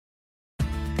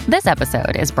This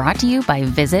episode is brought to you by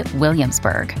Visit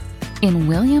Williamsburg. In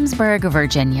Williamsburg,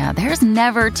 Virginia, there's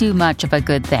never too much of a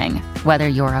good thing. Whether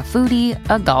you're a foodie,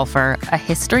 a golfer, a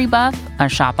history buff, a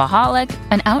shopaholic,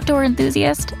 an outdoor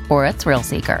enthusiast, or a thrill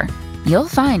seeker, you'll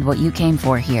find what you came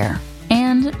for here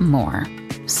and more.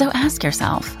 So ask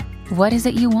yourself, what is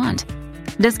it you want?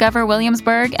 Discover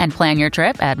Williamsburg and plan your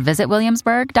trip at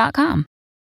visitwilliamsburg.com.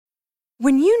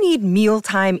 When you need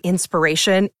mealtime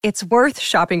inspiration, it's worth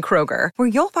shopping Kroger, where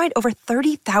you'll find over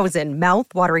 30,000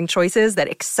 mouth-watering choices that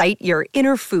excite your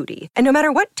inner foodie. And no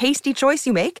matter what tasty choice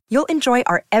you make, you'll enjoy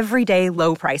our everyday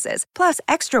low prices, plus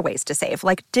extra ways to save,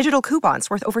 like digital coupons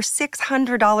worth over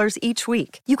 $600 each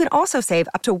week. You can also save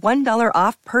up to $1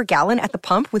 off per gallon at the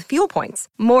pump with fuel points.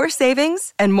 More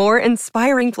savings and more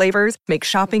inspiring flavors make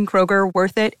shopping Kroger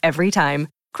worth it every time.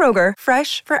 Kroger,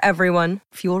 fresh for everyone.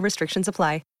 Fuel restrictions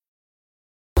apply.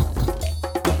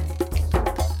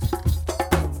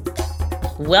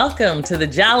 Welcome to the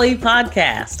Jolly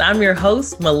Podcast. I'm your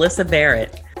host, Melissa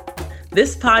Barrett.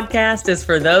 This podcast is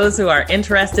for those who are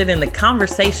interested in the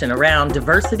conversation around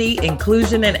diversity,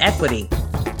 inclusion, and equity.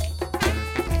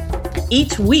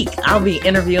 Each week, I'll be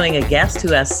interviewing a guest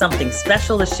who has something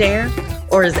special to share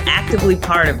or is actively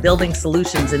part of building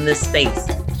solutions in this space.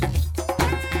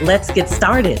 Let's get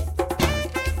started.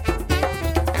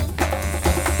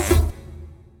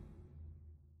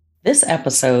 This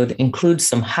episode includes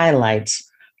some highlights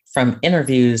from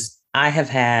interviews I have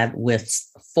had with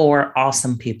 4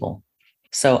 awesome people.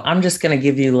 So I'm just going to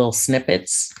give you little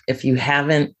snippets. If you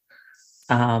haven't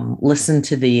listened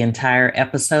to the entire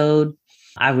episode,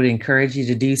 I would encourage you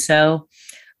to do so.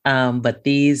 But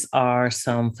these are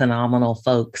some phenomenal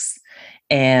folks.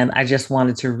 And I just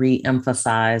wanted to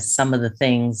re-emphasize some of the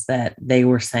things that they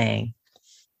were saying.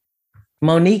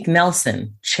 Monique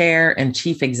Nelson, Chair and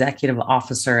Chief Executive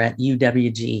Officer at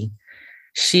UWG.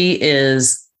 She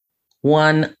is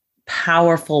one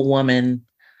powerful woman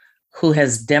who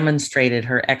has demonstrated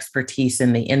her expertise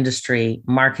in the industry,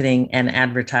 marketing and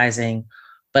advertising,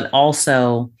 but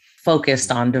also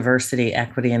focused on diversity,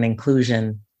 equity, and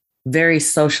inclusion, very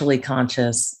socially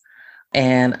conscious,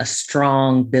 and a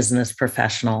strong business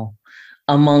professional,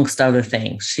 amongst other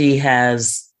things. She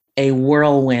has a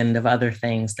whirlwind of other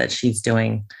things that she's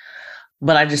doing,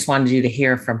 but I just wanted you to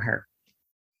hear from her.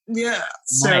 Yeah.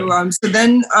 So, so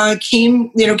then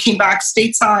came back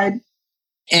stateside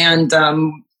and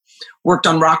worked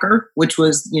on Rocker, which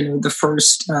was, the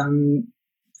first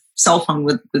cell phone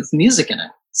with music in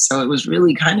it. So it was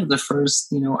really kind of the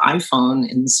first, iPhone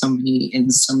in so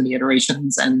many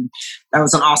iterations, and that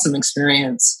was an awesome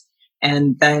experience.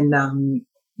 And then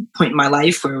point in my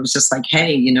life where it was just like,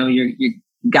 hey, you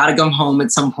got to go home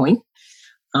at some point.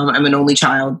 I'm an only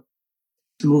child.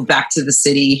 Moved back to the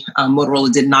city.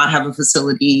 Motorola did not have a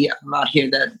facility out here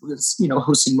that was,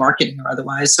 hosting marketing or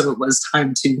otherwise. So it was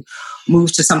time to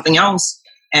move to something else.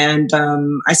 And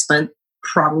I spent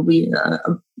probably a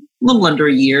little under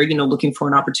a year, looking for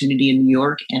an opportunity in New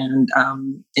York, and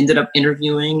ended up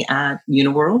interviewing at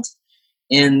Uniworld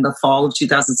in the fall of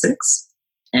 2006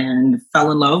 and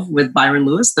fell in love with Byron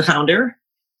Lewis, the founder.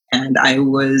 And I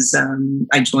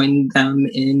joined them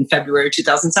in February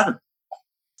 2007.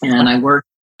 And I worked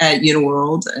at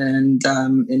Uniworld and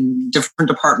in different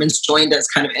departments, joined as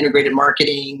kind of integrated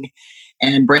marketing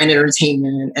and brand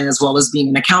entertainment, as well as being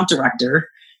an account director,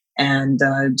 and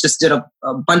just did a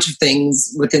bunch of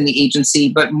things within the agency,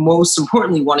 but most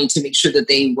importantly, wanting to make sure that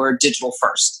they were digital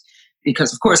first.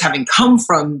 Because, of course, having come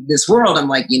from this world, I'm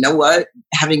like, you know what?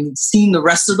 Having seen the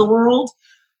rest of the world,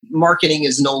 marketing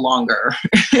is no longer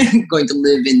going to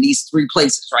live in these 3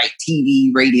 places, right?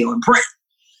 TV, radio, and print.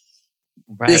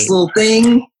 Right. This little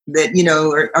thing that,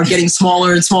 are getting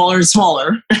smaller and smaller and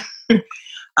smaller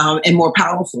and more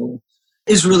powerful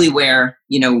is really where,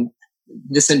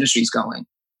 this industry is going.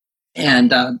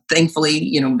 And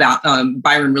thankfully,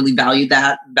 Byron really valued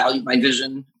my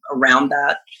vision around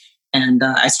that. And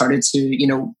I started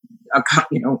to,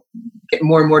 get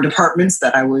more and more departments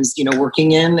that I was,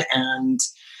 working in. And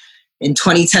in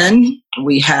 2010,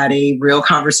 we had a real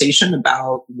conversation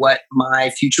about what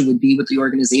my future would be with the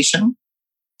organization.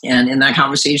 And in that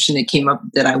conversation, it came up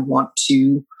that I want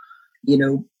to,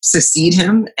 succeed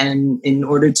him. And in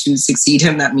order to succeed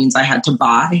him, that means I had to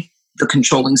buy the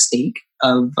controlling stake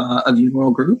of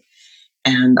Uniworld Group.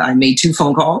 And I made 2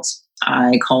 phone calls.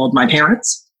 I called my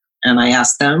parents and I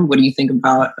asked them, what do you think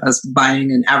about us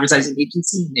buying an advertising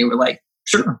agency? And they were like,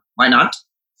 sure, why not?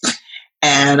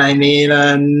 And I made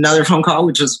another phone call,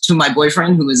 which was to my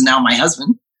boyfriend, who is now my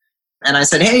husband. And I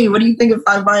said, hey, what do you think if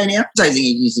I buy an advertising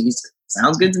agency? He said,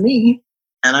 sounds good to me.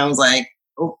 And I was like,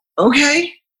 oh,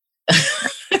 okay.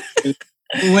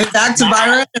 Went back to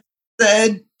Byron and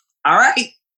said, all right,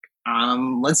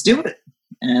 let's do it.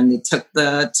 And it took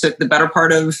the better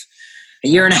part of a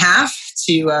year and a half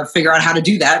to figure out how to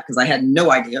do that, because I had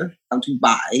no idea how to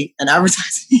buy an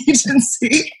advertising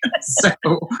agency. So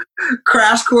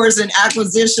crash course in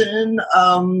acquisition,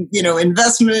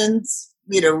 investments,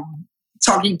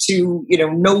 talking to,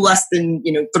 no less than,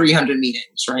 300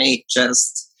 meetings, right?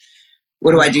 Just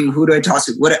what do I do? Who do I talk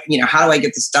to? How do I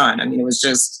get this done? I mean, it was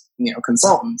just,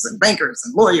 consultants and bankers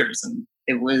and lawyers, and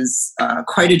it was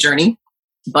quite a journey.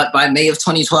 But by May of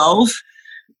 2012,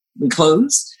 we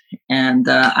closed. And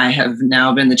I have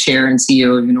now been the chair and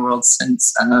CEO of Uniworld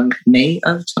since May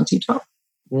of 2012.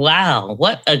 Wow,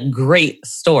 what a great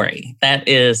story. That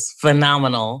is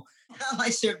phenomenal.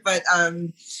 Allyship, but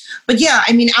yeah,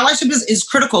 I mean, allyship is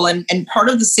critical. And part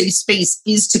of the safe space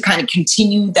is to kind of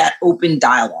continue that open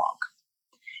dialogue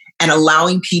and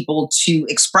allowing people to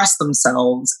express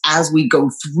themselves as we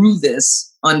go through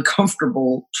this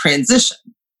uncomfortable transition.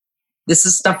 This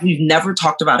is stuff we've never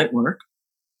talked about at work.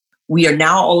 We are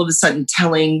now all of a sudden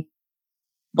telling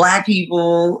Black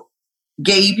people,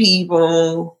 gay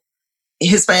people,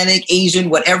 Hispanic,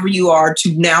 Asian, whatever you are,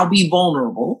 to now be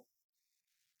vulnerable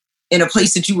in a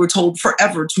place that you were told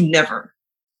forever to never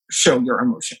show your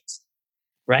emotions.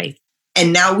 Right.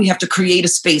 And now we have to create a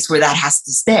space where that has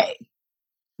to stay.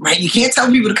 Right? You can't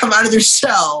tell people to come out of their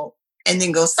shell and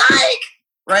then go, psych!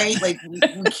 Right? Like, we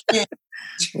can't.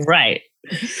 Right.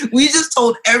 We just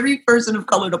told every person of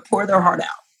color to pour their heart out.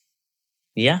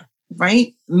 Yeah.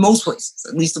 Right? Most places,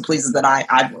 at least the places that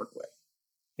I've worked with.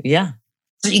 Yeah.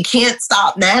 So you can't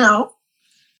stop now.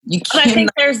 But I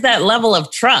think there's that level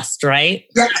of trust, right?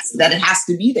 Yes, that it has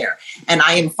to be there. And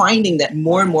I am finding that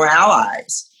more and more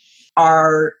allies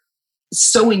are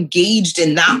so engaged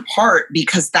in that part,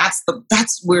 because that's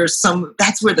where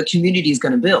the community is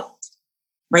going to build.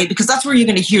 Right? Because that's where you're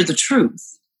going to hear the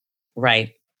truth.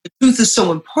 Right. The truth is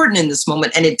so important in this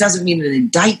moment, and it doesn't mean an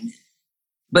indictment.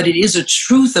 But it is a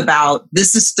truth about,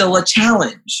 this is still a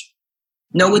challenge.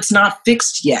 No, it's not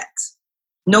fixed yet.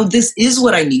 No, this is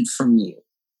what I need from you.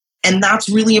 And that's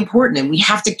really important. And we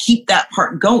have to keep that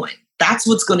part going. That's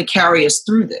what's going to carry us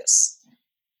through this,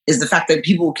 is the fact that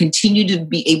people will continue to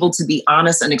be able to be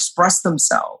honest and express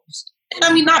themselves. And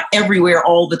I mean, not everywhere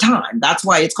all the time. That's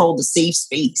why it's called a safe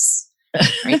space.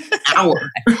 Right?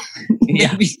 Hour.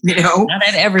 Yeah. Not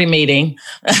at every meeting.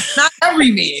 Not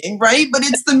every meeting, right? But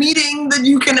it's the meeting that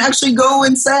you can actually go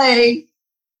and say,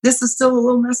 this is still a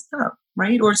little messed up,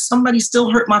 right? Or somebody still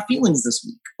hurt my feelings this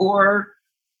week, or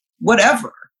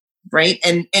whatever, right?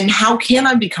 And how can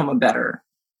I become a better,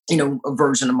 a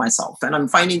version of myself? And I'm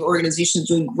finding organizations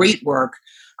doing great work.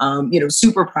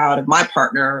 Super proud of my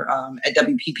partner at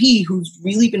WPP, who's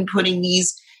really been putting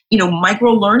these,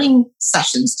 micro learning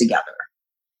sessions together.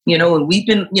 And we've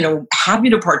been, happy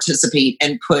to participate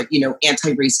and put,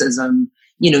 anti-racism,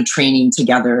 training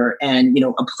together, and,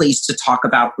 a place to talk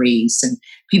about race, and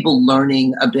people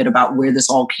learning a bit about where this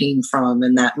all came from,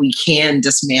 and that we can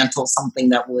dismantle something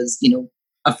that was,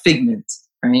 a figment,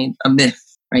 right? A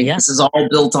myth, right? Yeah. This is all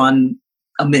built on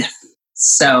a myth.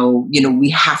 So, we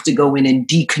have to go in and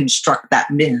deconstruct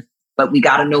that myth, but we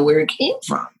got to know where it came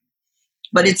from.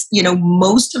 But it's,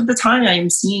 most of the time I am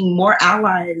seeing more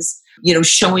allies,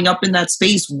 showing up in that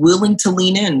space, willing to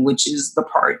lean in, which is the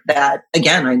part that,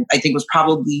 again, I think was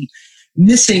probably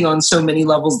missing on so many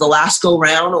levels the last go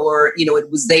round, or, it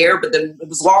was there, but then it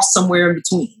was lost somewhere in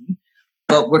between.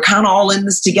 But we're kind of all in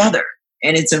this together.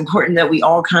 And it's important that we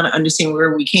all kind of understand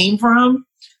where we came from,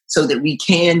 so that we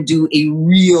can do a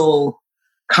real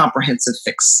comprehensive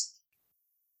fix.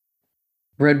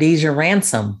 Rhodesia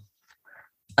Ransom,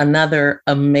 another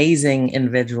amazing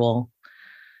individual.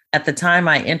 At the time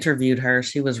I interviewed her,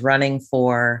 she was running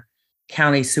for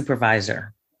county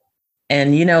supervisor.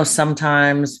 And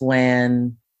sometimes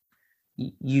when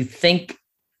you think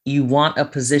you want a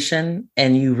position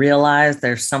and you realize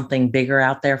there's something bigger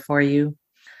out there for you,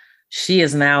 she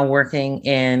is now working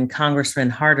in Congressman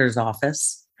Harder's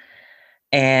office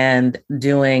and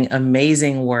doing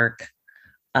amazing work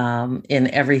in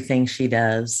everything she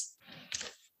does.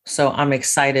 So I'm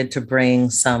excited to bring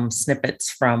some snippets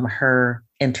from her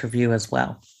interview as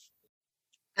well.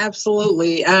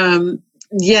 Absolutely.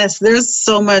 Yes, there's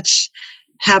so much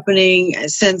happening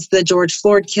since the George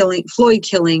Floyd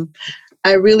killing.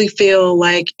 I really feel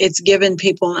like it's given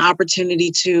people an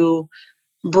opportunity to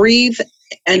breathe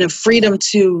and a freedom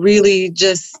to really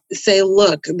just say,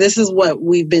 look, this is what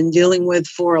we've been dealing with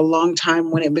for a long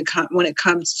time when it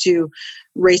comes to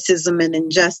racism and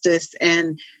injustice.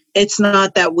 And it's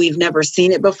not that we've never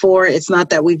seen it before. It's not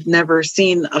that we've never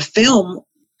seen a film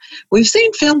we've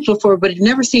seen films before, but you've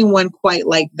never seen one quite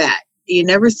like that. You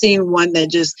never seen one that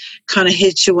just kind of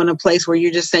hits you in a place where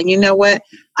you're just saying, you know what,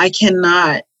 I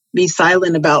cannot be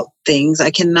silent about things.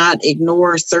 I cannot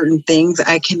ignore certain things.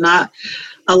 I cannot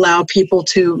allow people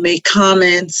to make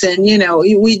comments. And,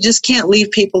 we just can't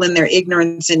leave people in their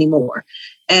ignorance anymore.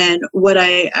 And what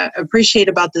I appreciate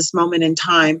about this moment in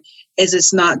time is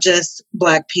it's not just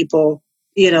Black people,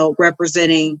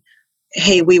 representing,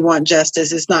 hey, we want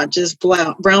justice. It's not just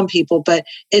brown people, but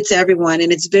it's everyone.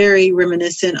 And it's very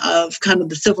reminiscent of kind of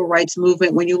the civil rights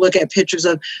movement. When you look at pictures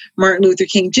of Martin Luther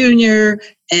King Jr.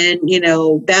 and,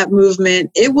 that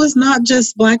movement, it was not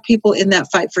just Black people in that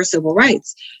fight for civil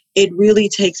rights. It really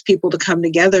takes people to come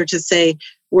together to say,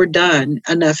 we're done.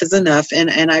 Enough is enough.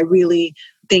 And I really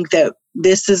think that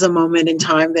this is a moment in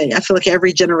time that I feel like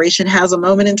every generation has a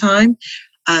moment in time.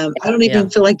 I don't even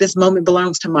feel like this moment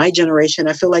belongs to my generation.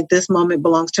 I feel like this moment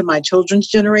belongs to my children's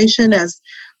generation, as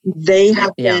they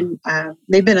have been,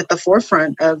 they've been at the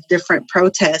forefront of different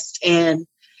protests. And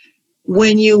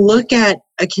when you look at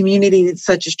a community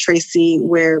such as Tracy,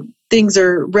 where things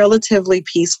are relatively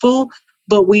peaceful,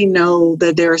 but we know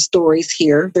that there are stories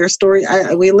here. There are stories.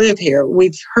 We live here.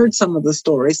 We've heard some of the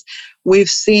stories. We've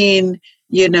seen,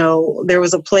 there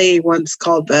was a play once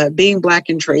called Being Black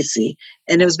in Tracy,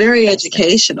 and it was very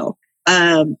educational.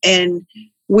 And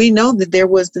we know that there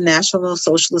was the National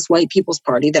Socialist White People's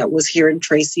Party that was here in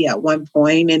Tracy at one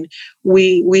point. And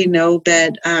we know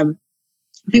that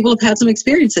people have had some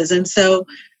experiences. And so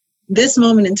this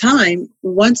moment in time,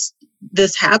 once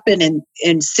this happened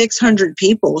and 600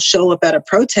 people show up at a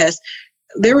protest,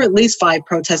 there were at least 5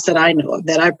 protests that I know of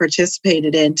that I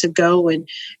participated in to go and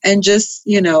just,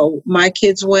 my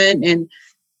kids went, and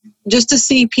just to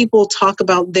see people talk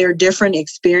about their different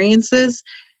experiences,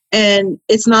 and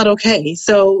it's not okay.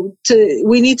 So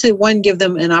we need to, one, give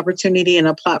them an opportunity and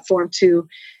a platform to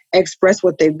express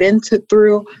what they've been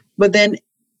through, but then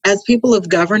as people of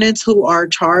governance who are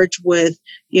charged with,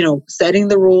 setting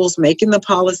the rules, making the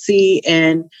policy,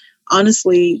 and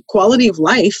honestly, quality of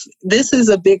life. This is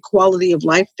a big quality of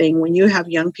life thing when you have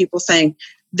young people saying,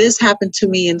 this happened to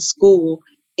me in school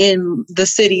in the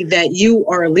city that you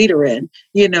are a leader in,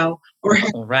 or,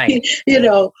 right.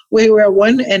 We were at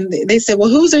one and they said, well,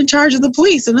 who's in charge of the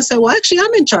police? And I said, well, actually,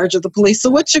 I'm in charge of the police. So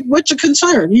what's your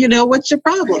concern? What's your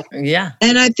problem? Yeah.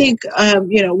 And I think,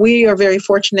 we are very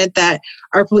fortunate that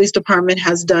our police department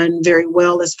has done very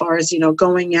well as far as,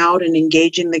 going out and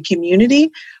engaging the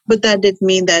community. But that didn't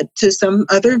mean that to some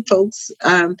other folks,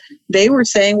 they were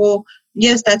saying, well,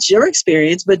 yes, that's your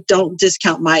experience, but don't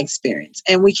discount my experience.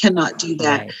 And we cannot do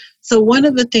that. Right. So one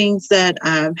of the things that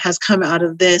has come out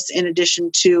of this, in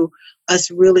addition to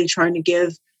us really trying to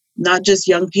give not just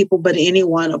young people, but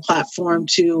anyone a platform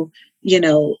to,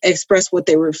 express what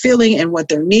they were feeling and what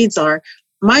their needs are.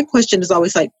 My question is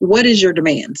always like, what is your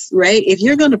demands, right? If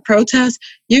you're going to protest,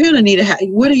 you're going to need to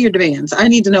what are your demands? I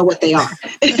need to know what they are.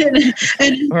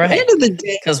 and right. At the end of the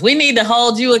day, because we need to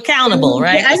hold you accountable,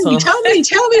 right? So. Tell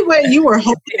me what you are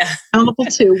holding accountable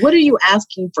to. What are you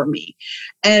asking for me?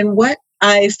 And what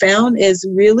I found is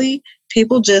really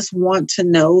people just want to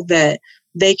know that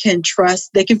they can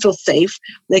trust, they can feel safe.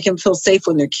 They can feel safe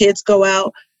when their kids go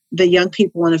out. The young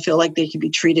people want to feel like they can be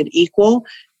treated equal.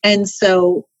 And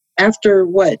so after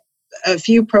a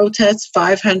few protests,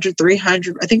 500,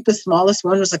 300, I think the smallest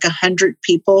one was like 100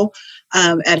 people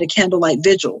at a candlelight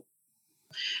vigil.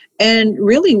 And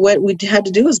really what we had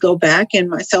to do is go back, and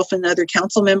myself and other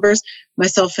council members,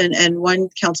 myself and one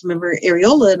council member,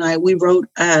 Ariola, and I, we wrote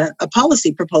a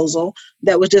policy proposal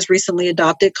that was just recently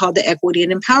adopted called the Equity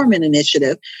and Empowerment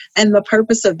Initiative. And the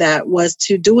purpose of that was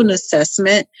to do an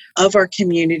assessment of our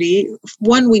community.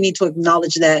 One, we need to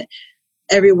acknowledge that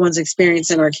everyone's experience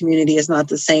in our community is not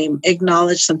the same.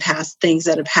 Acknowledge some past things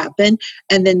that have happened,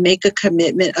 and then make a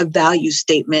commitment, a value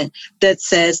statement that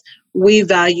says, we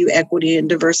value equity and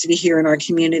diversity here in our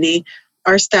community.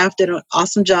 Our staff did an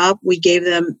awesome job. We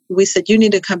said, you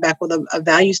need to come back with a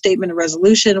value statement, a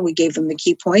resolution. We gave them the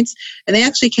key points. And they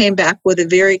actually came back with a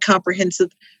very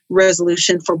comprehensive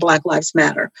resolution for Black Lives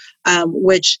Matter,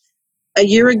 which a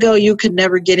year ago, you could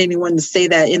never get anyone to say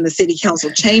that in the city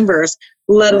council chambers,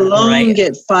 let alone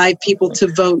get 5 people to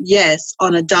vote yes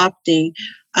on adopting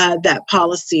that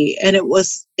policy. And it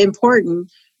was important,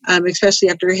 especially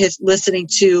after listening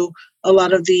to a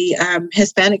lot of the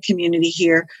Hispanic community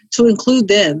here, to include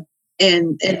them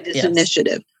in this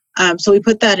initiative. So we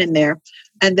put that in there.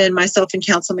 And then myself and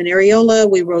Councilman Ariola,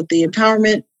 we wrote the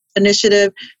Empowerment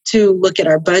Initiative to look at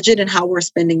our budget and how we're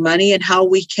spending money and how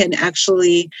we can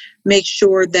actually make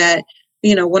sure that,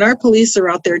 when our police are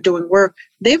out there doing work,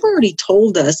 they've already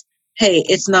told us hey,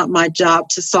 it's not my job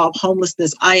to solve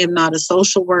homelessness. I am not a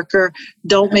social worker.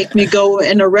 Don't make me go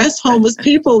and arrest homeless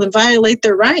people and violate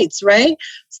their rights, right?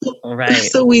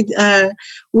 So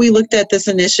we looked at this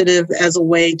initiative as a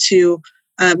way to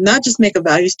not just make a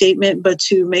value statement, but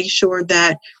to make sure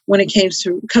that when it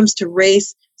comes to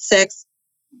race, sex,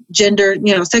 gender,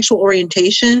 sexual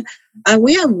orientation,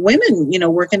 we have women,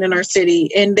 working in our city,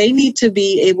 and they need to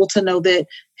be able to know that,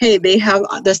 hey, they have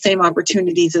the same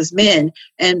opportunities as men,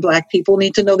 and Black people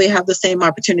need to know they have the same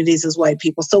opportunities as white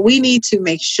people. So we need to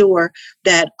make sure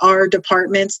that our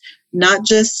departments, not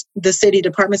just the city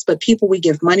departments, but people we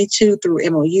give money to through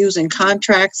MOUs and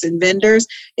contracts and vendors,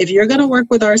 if you're going to work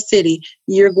with our city,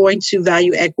 you're going to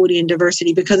value equity and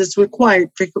diversity because it's required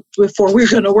before we're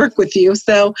going to work with you.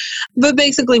 So, but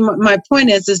basically my point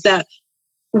is that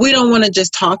we don't want to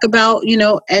just talk about,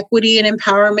 equity and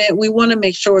empowerment. We want to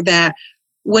make sure that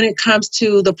when it comes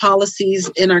to the policies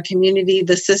in our community,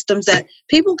 the systems, that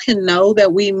people can know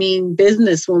that we mean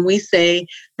business when we say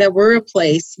that we're a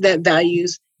place that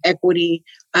values equity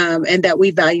and that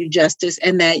we value justice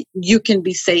and that you can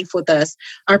be safe with us.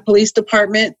 Our police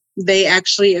department, they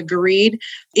actually agreed.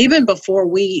 Even before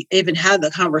we even had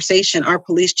the conversation, our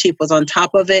police chief was on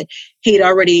top of it. He'd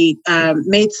already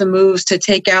made some moves to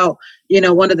take out,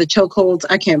 one of the chokeholds.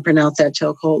 I can't pronounce that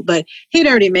chokehold, but he'd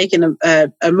already making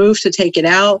a move to take it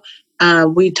out.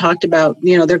 We talked about,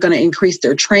 they're going to increase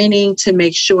their training to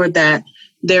make sure that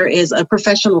there is a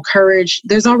professional courage.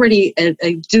 There's already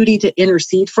a duty to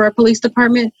intercede for our police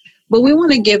department, but we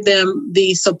want to give them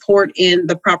the support in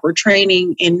the proper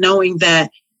training in knowing that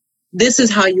this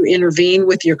is how you intervene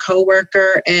with your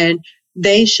coworker, and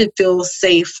they should feel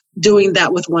safe doing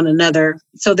that with one another.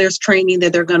 So there's training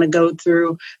that they're going to go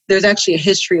through. There's actually a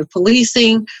history of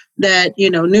policing that,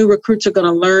 new recruits are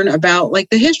going to learn about, like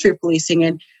the history of policing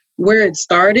and where it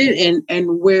started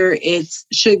and where it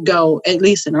should go, at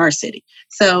least in our city.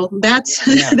 So that's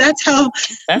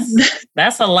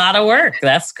that's a lot of work.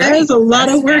 That's great. That is a lot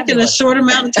of work fabulous. In a short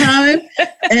amount of time.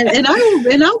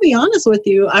 and I'll be honest with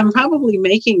you, I'm probably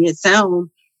making it sound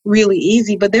really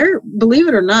easy, but believe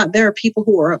it or not, there are people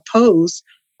who are opposed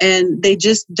and they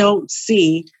just don't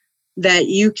see that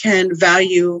you can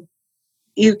value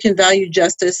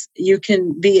justice, you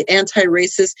can be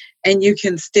anti-racist, and you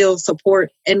can still support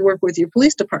and work with your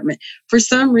police department. For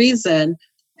some reason,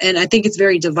 and I think it's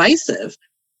very divisive,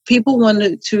 people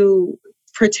wanted to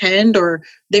pretend or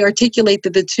they articulate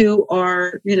that the two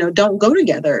are, don't go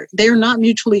together. They're not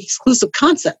mutually exclusive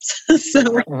concepts.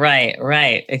 So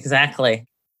Right, exactly.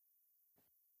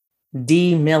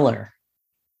 Dee Miller,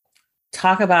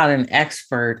 talk about an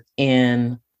expert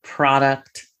in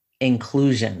product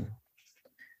inclusion.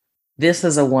 This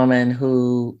is a woman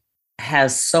who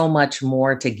has so much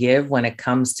more to give when it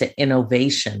comes to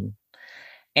innovation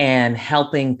and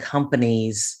helping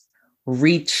companies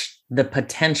reach the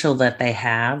potential that they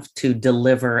have to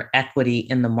deliver equity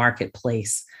in the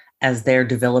marketplace as they're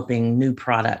developing new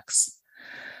products.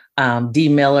 Dee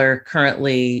Miller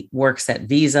currently works at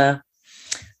Visa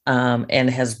and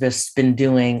has just been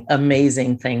doing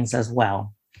amazing things as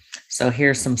well. So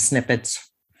here's some snippets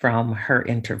from her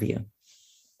interview.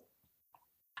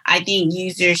 I think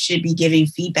users should be giving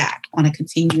feedback on a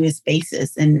continuous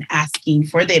basis and asking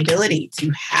for the ability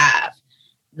to have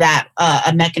that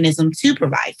a mechanism to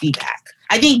provide feedback.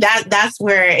 I think that's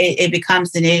where it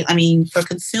becomes for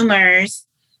consumers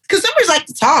like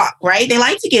to talk, right? They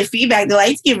like to give feedback. They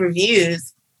like to give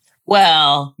reviews.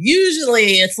 Well,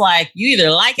 usually it's like you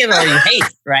either like it or you hate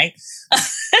it, right?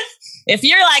 If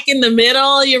you're like in the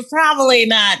middle, you're probably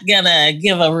not gonna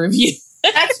give a review.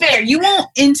 That's fair. You won't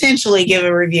intentionally give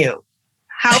a review.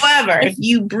 However, if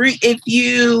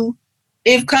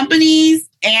companies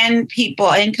and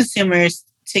people and consumers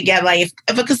together, like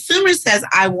if a consumer says,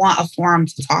 I want a forum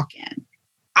to talk in,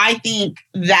 I think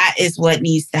that is what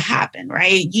needs to happen,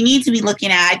 right? You need to be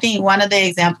looking at, I think one of the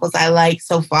examples I like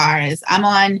so far is I'm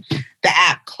on the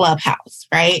app Clubhouse,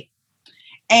 right?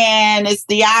 And it's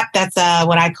the app that's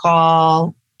what I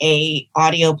call a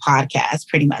audio podcast,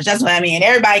 pretty much. That's what I mean.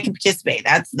 Everybody can participate.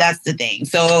 That's the thing.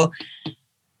 So,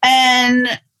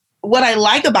 and what I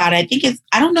like about it, I think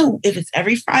I don't know if it's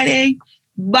every Friday,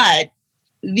 but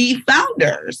the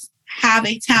founders have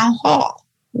a town hall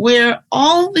where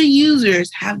all the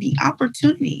users have the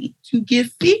opportunity to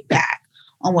give feedback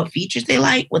on what features they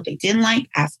like, what they didn't like,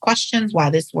 ask questions,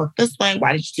 why this worked this way,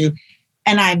 why did you do?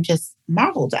 And I'm just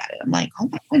marveled at it. I'm like, oh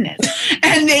my goodness.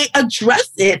 And they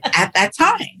addressed it at that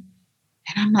time.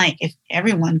 And I'm like, if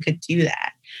everyone could do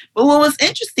that. But what was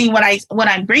interesting, when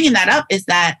I'm bringing that up is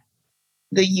that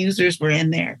the users were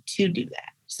in there to do that.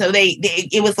 So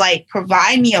it was like,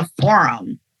 provide me a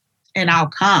forum and I'll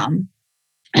come.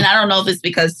 And I don't know if it's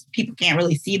because people can't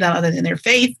really see them other than their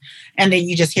face, and then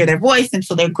you just hear their voice. And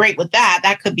so they're great with that.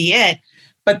 That could be it.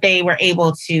 But they were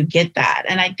able to get that.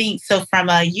 And I think so from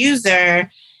a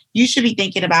user, you should be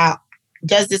thinking about,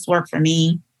 does this work for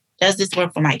me? Does this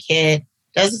work for my kid?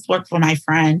 Does this work for my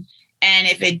friend? And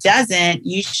if it doesn't,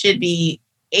 you should be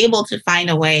able to find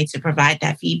a way to provide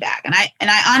that feedback. And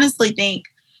I honestly think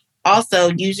also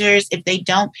users, if they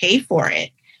don't pay for it,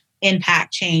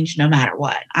 impact change no matter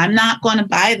what. I'm not going to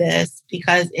buy this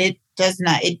because it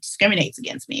discriminates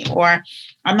against me, or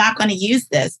I'm not going to use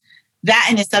this. That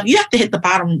in itself, you have to hit the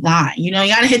bottom line. You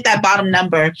got to hit that bottom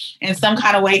number in some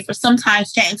kind of way for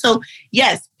sometimes change. So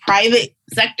yes, private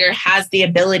sector has the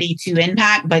ability to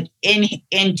impact, but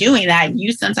in doing that,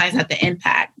 you sometimes have to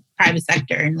impact private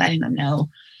sector and letting them know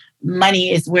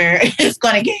money is where it's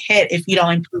going to get hit if you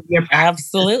don't improve your practices.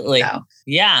 Absolutely. So,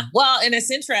 yeah. Well, and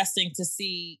it's interesting to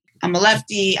see. I'm a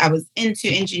lefty. I was into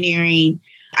engineering.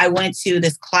 I went to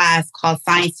this class called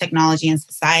Science, Technology, and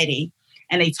Society,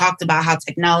 and they talked about how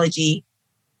technology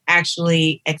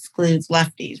actually excludes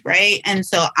lefties, right? And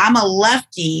so I'm a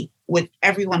lefty with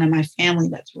everyone in my family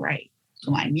that's right.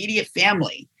 So my immediate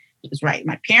family is right.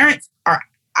 My parents are,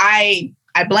 I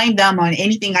blame them on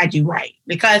anything I do right,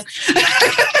 because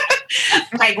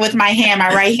like with my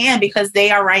right hand, because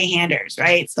they are right-handers,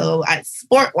 right? So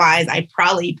sport-wise, I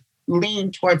probably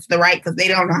lean towards the right because they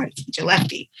don't know how to teach a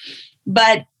lefty.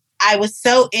 But I was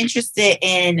so interested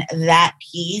in that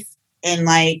piece and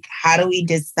like, how do we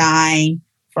design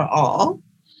for all?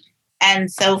 And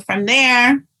so from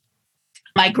there,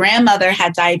 my grandmother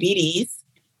had diabetes.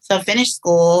 So finished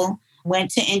school,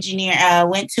 went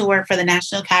to work for the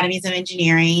National Academies of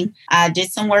Engineering,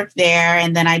 did some work there.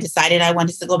 And then I decided I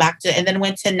wanted to go back and then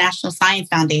went to National Science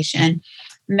Foundation,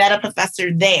 met a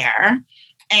professor there.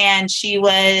 And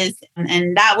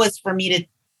that was for me to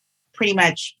pretty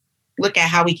much look at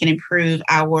how we can improve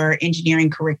our engineering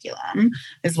curriculum,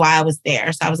 is why I was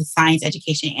there. So I was a science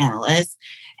education analyst.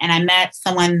 And I met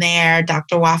someone there,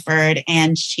 Dr. Wofford,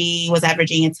 and she was at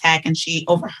Virginia Tech, and she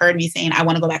overheard me saying, I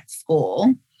want to go back to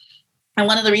school. And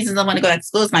one of the reasons I want to go back to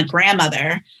school is my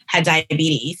grandmother had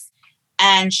diabetes,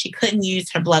 and she couldn't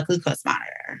use her blood glucose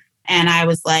monitor. And I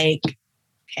was like,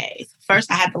 okay, so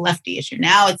first I had the lefty issue.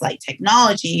 Now it's like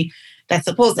technology that's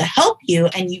supposed to help you,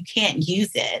 and you can't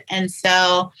use it. And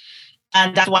so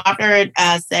Dr. Wofford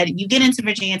said, you get into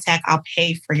Virginia Tech, I'll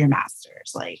pay for your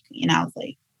master's. I was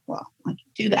like, well, I can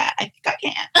do that. I think I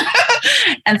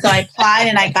can. And so I applied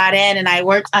and I got in, and I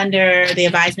worked under the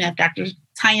advisement of Dr.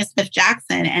 Tanya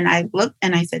Smith-Jackson. And I looked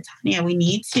and I said, Tanya, we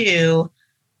need to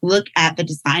look at the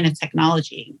design of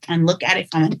technology and look at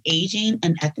it from an aging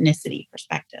and ethnicity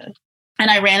perspective. And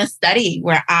I ran a study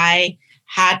where I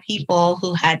had people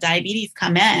who had diabetes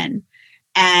come in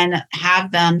and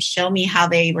have them show me how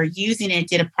they were using it,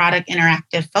 did a product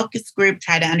interactive focus group,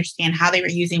 try to understand how they were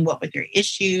using, what were their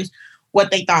issues,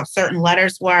 what they thought certain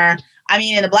letters were. I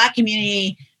mean, in the Black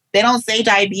community, they don't say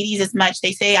diabetes as much.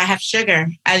 They say, I have sugar.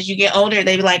 As you get older,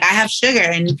 they be like, I have sugar.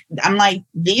 And I'm like,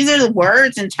 these are the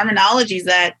words and terminologies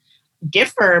that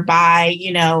differ by,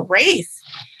 race.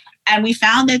 And we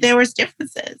found that there was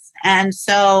differences. And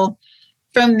so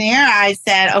from there, I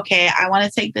said, okay, I want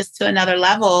to take this to another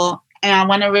level. And I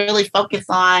want to really focus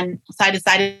on, so I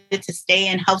decided to stay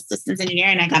in health systems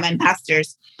engineering. I got my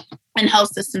master's in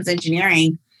health systems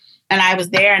engineering. And I was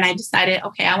there and I decided,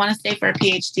 okay, I want to stay for a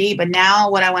PhD, but now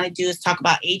what I want to do is talk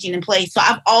about aging in place. So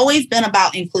I've always been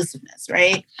about inclusiveness,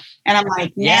 right? And I'm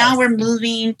like, now we're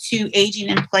moving to aging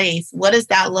in place. What does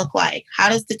that look like? How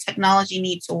does the technology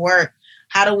need to work?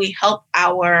 How do we help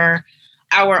our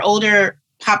older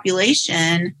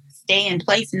population stay in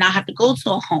place and not have to go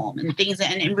to a home and things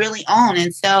and really own?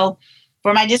 And so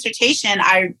for my dissertation,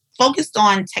 I focused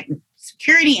on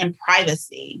security and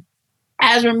privacy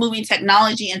as we're moving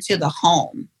technology into the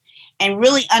home, and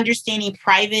really understanding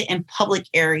private and public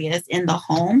areas in the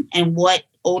home and what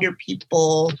older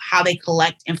people, how they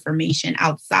collect information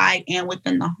outside and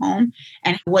within the home,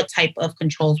 and what type of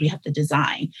controls we have to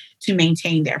design to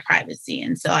maintain their privacy.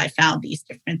 And so I found these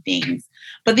different things.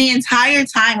 But the entire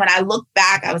time when I look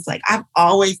back, I was like, I've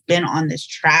always been on this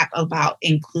track about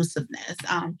inclusiveness.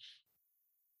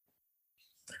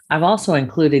 I've also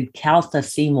included Caltha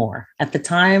Seymour. At the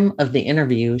time of the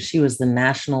interview, she was the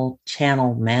National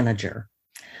Channel Manager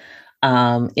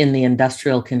in the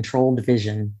Industrial Control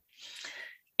Division.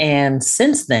 And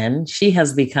since then, she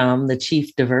has become the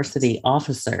Chief Diversity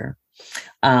Officer.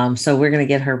 So we're going to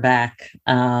get her back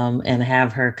and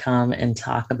have her come and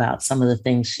talk about some of the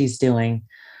things she's doing.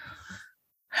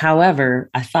 However,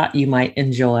 I thought you might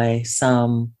enjoy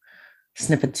some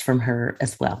snippets from her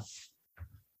as well.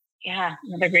 Yeah,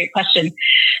 another great question.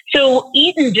 So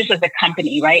Eaton, just as a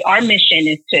company, right, our mission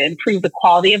is to improve the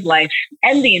quality of life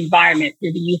and the environment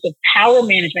through the use of power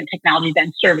management technologies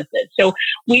and services. So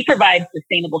we provide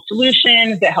sustainable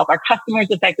solutions that help our customers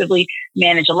effectively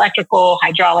manage electrical,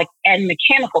 hydraulic, and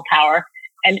mechanical power,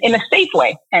 and in a safe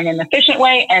way and an efficient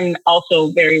way, and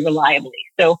also very reliably.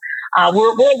 So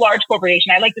we're a large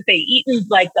corporation. I like to say Eaton's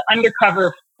like the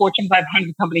undercover Fortune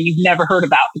 500 company you've never heard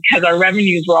about, because our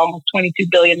revenues were almost $22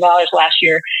 billion last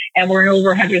year, and we're in over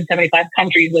 175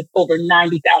 countries with over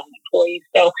 90,000 employees.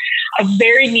 So a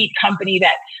very neat company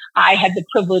that I had the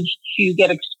privilege to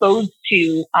get exposed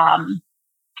to kind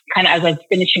of as I was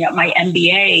finishing up my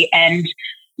MBA. And,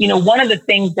 you know, one of the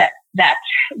things that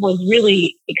was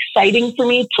really exciting for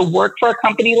me to work for a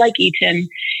company like Eaton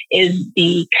is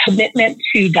the commitment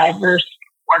to diverse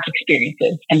work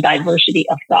experiences and diversity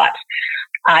of thought.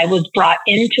 I was brought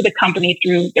into the company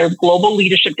through their global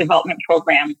leadership development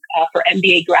program for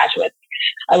MBA graduates.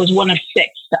 I was one of 6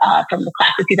 from the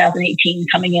class of 2018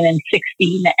 coming in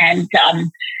 16. And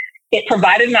it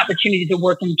provided an opportunity to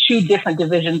work in 2 different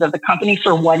divisions of the company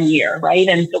for 1 year, right?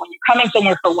 And so when you're coming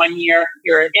somewhere for 1 year,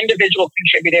 you're an individual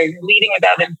contributor, you're leading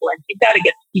without influence, you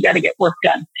got to get work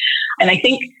done. And I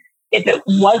think if it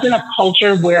wasn't a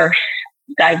culture where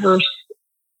diverse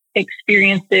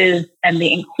experiences and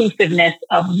the inclusiveness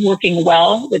of working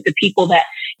well with the people that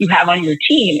you have on your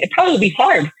team, it'd probably be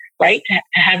hard, right, to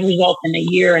have results in a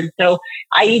year. And so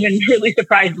I even really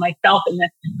surprised myself in the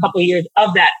couple of years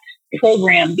of that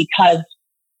program, because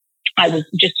I was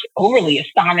just overly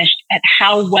astonished at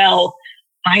how well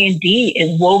I&D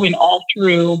is woven all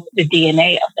through the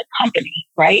DNA of the company,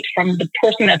 right? From the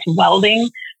person that's welding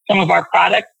some of our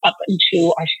products up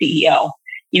into our CEO.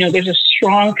 You know, there's a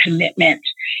strong commitment,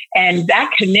 and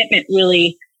that commitment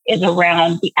really is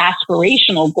around the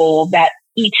aspirational goal that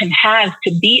Eaton has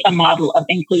to be a model of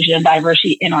inclusion and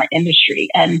diversity in our industry.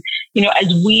 And, you know, as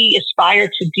we aspire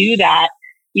to do that,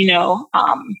 you know,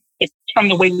 it's from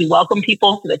the way we welcome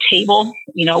people to the table.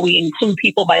 You know, we include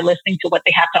people by listening to what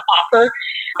they have to offer.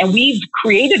 And we've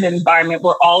created an environment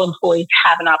where all employees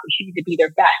have an opportunity to be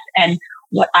their best. And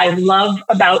what I love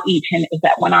about Eaton is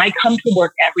that when I come to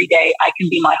work every day, I can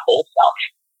be my whole self.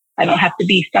 I don't have to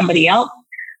be somebody else.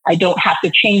 I don't have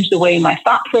to change the way my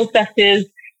thought process is.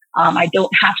 I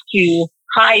don't have to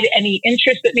hide any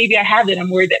interest that maybe I have that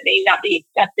I'm worried that may not be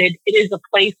accepted. It is a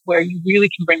place where you really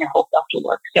can bring your whole self to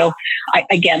work. So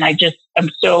I'm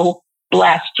so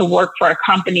blessed to work for a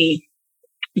company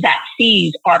that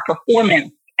sees our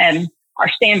performance and our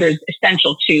standards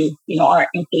essential to, you know, our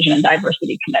inclusion and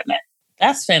diversity commitment.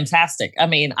 That's fantastic. I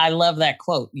mean, I love that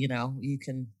quote. You know, you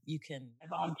can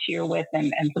volunteer with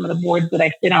and some of the boards that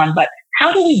I sit on, but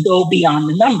how do we go beyond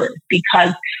the numbers?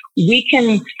 Because we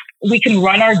can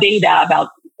run our data about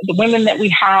the women that we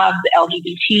have, the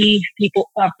LGBT people,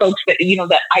 folks that, you know,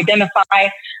 that identify,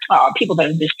 people that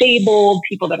are disabled,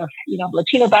 people that are, you know,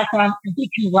 Latino background.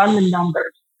 We can run the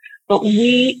numbers, but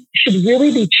we should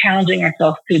really be challenging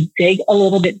ourselves to dig a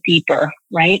little bit deeper,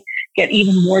 right? Get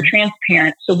even more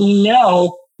transparent so we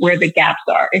know where the gaps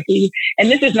are.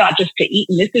 And this is not just to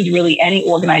Eaton, this is really any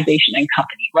organization and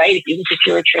company, right? If you look at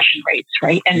your attrition rates,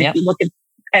 right? And if you look at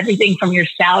everything from your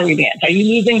salary bands, are you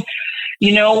losing,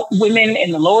 you know, women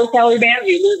in the lower salary bands? Are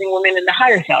you losing women in the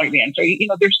higher salary bands? You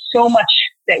know, there's so much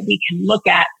that we can look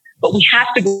at, but we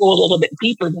have to go a little bit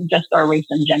deeper than just our race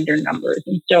and gender numbers.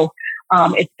 And so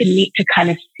it's been neat to kind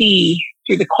of see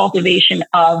through the cultivation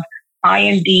of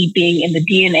I&D being in the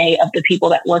DNA of the people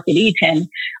that work at Eaton,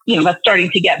 you know, that's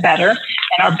starting to get better.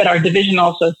 But our division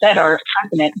also said, our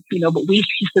president, you know, but he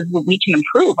says we can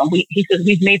improve. And he says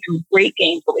we've made some great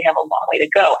gains, but we have a long way to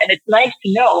go. And it's nice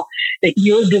to know that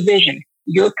your division,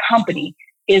 your company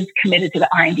is committed to the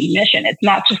I&D mission. It's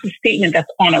not just a statement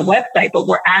that's on our website, but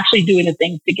we're actually doing the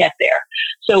things to get there.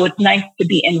 So it's nice to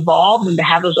be involved and to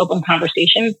have those open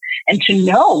conversations and to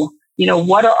know, you know,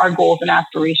 what are our goals and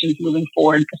aspirations moving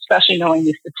forward, especially knowing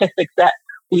the statistics that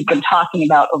we've been talking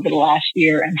about over the last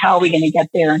year, and how are we going to get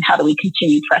there and how do we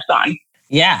continue to press on?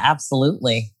 Yeah,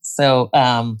 absolutely. So,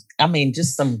 I mean,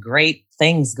 just some great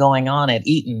things going on at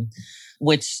Eaton,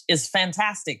 which is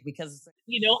fantastic because,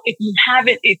 you know, if you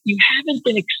haven't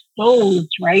been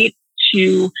exposed, right,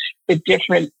 to the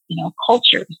different, you know,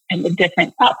 cultures and the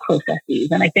different thought processes.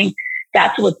 And I think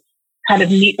that's what's kind of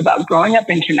neat about growing up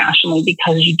internationally,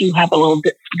 because you do have a little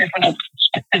bit different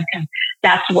perspective, and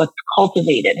that's what's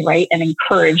cultivated, right, and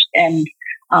encouraged, and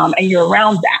you're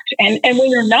around that. And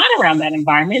when you're not around that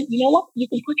environment, you know what? You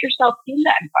can put yourself in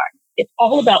that environment. It's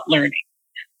all about learning.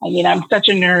 I mean, I'm such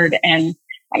a nerd, and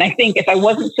I think if I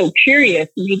wasn't so curious,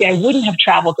 maybe I wouldn't have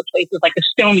traveled to places like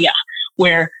Estonia,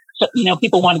 where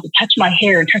people wanted to touch my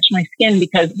hair and touch my skin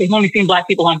because they've only seen Black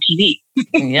people on TV.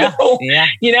 Yeah. So, yeah.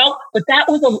 But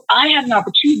I had an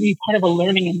opportunity to be part of a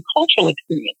learning and cultural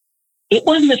experience. It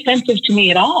wasn't offensive to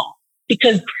me at all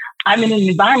because I'm in an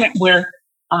environment where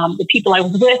the people I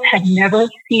was with had never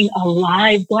seen a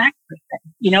live Black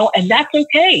person, and that's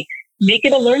okay. Make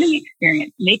it a learning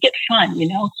experience. Make it fun,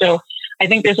 So I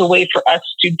think there's a way for us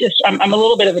to I'm a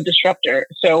little bit of a disruptor.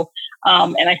 So,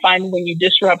 and I find when you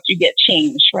disrupt, you get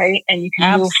change, right? And you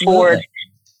can move forward,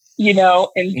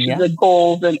 into the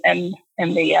goals and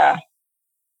the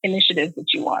initiatives that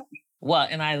you want. Well,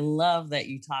 and I love that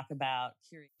you talk about.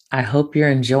 I hope you're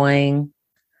enjoying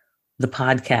the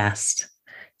podcast.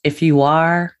 If you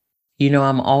are,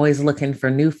 I'm always looking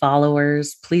for new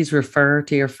followers. Please refer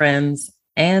to your friends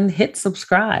and hit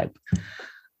subscribe.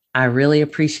 I really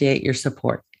appreciate your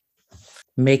support.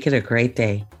 Make it a great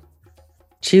day.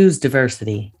 Choose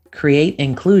diversity, create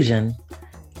inclusion,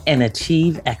 and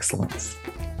achieve excellence.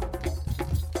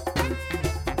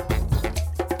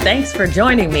 Thanks for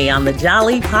joining me on the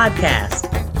Jolly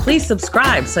Podcast. Please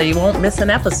subscribe so you won't miss an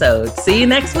episode. See you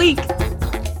next week.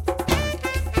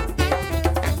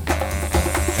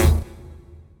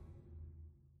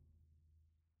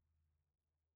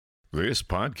 This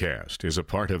podcast is a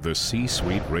part of the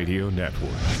C-Suite Radio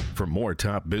Network. For more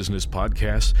top business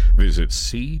podcasts, visit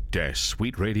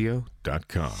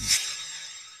c-suiteradio.com.